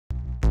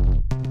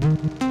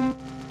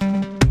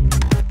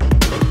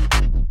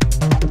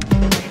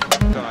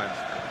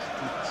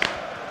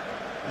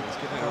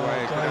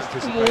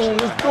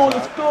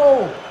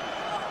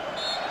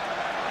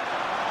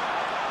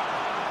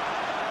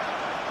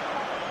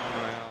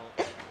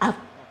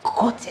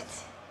got it.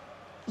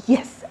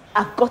 Yes,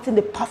 I've gotten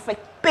the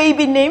perfect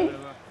baby name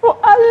for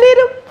our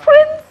little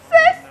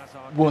princess.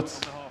 What?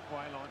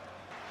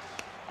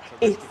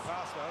 It's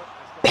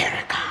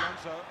Beraka.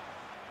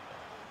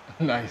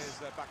 Nice.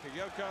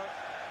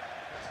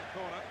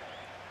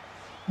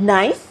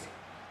 Nice?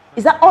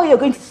 Is that all you're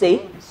going to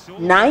say?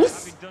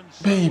 Nice?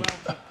 Babe,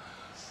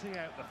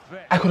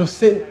 I could have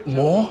said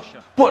more,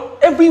 but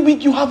every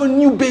week you have a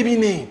new baby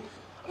name.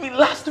 I mean,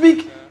 last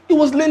week it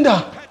was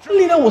Linda.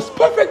 Linda was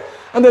perfect.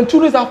 And then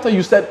 2 days after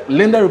you said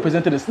Linda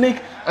represented a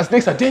snake and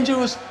snakes are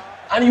dangerous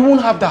and you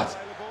won't have that.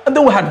 And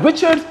then we had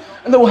Richard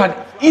and then we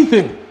had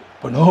Ethan.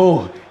 But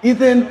no,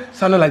 Ethan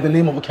sounded like the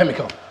name of a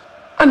chemical.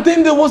 And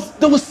then there was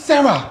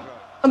Sarah.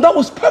 And that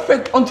was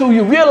perfect until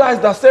you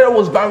realized that Sarah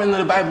was barren in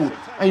the Bible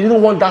and you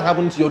didn't want that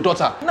happening to your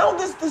daughter. Now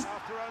this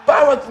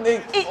Baraka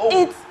snake.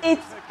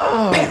 It's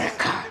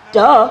Beraka.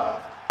 Duh.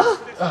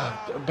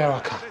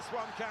 Baraka.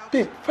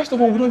 Babe, first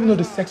of all, we don't even know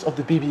the sex of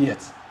the baby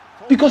yet.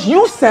 Because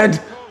you said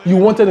you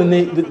wanted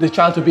the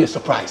child to be a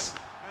surprise.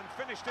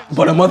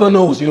 But the mother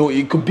knows,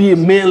 it could be a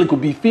male, it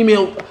could be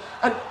female.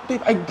 And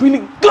babe, I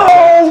really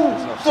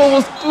so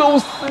was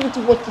close. I need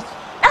to watch this.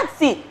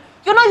 That's it.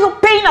 You're not even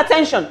paying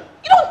attention.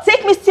 You don't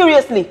take me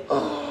seriously.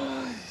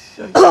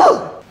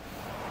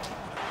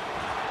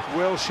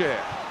 Wilshere.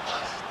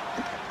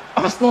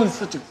 Arsenal is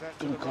such a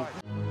good club.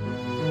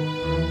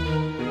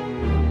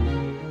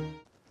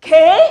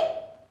 K?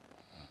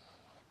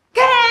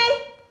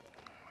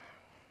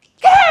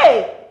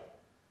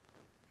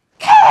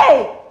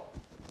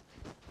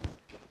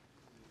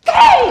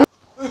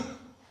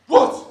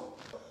 What?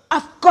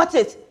 I've got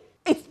it.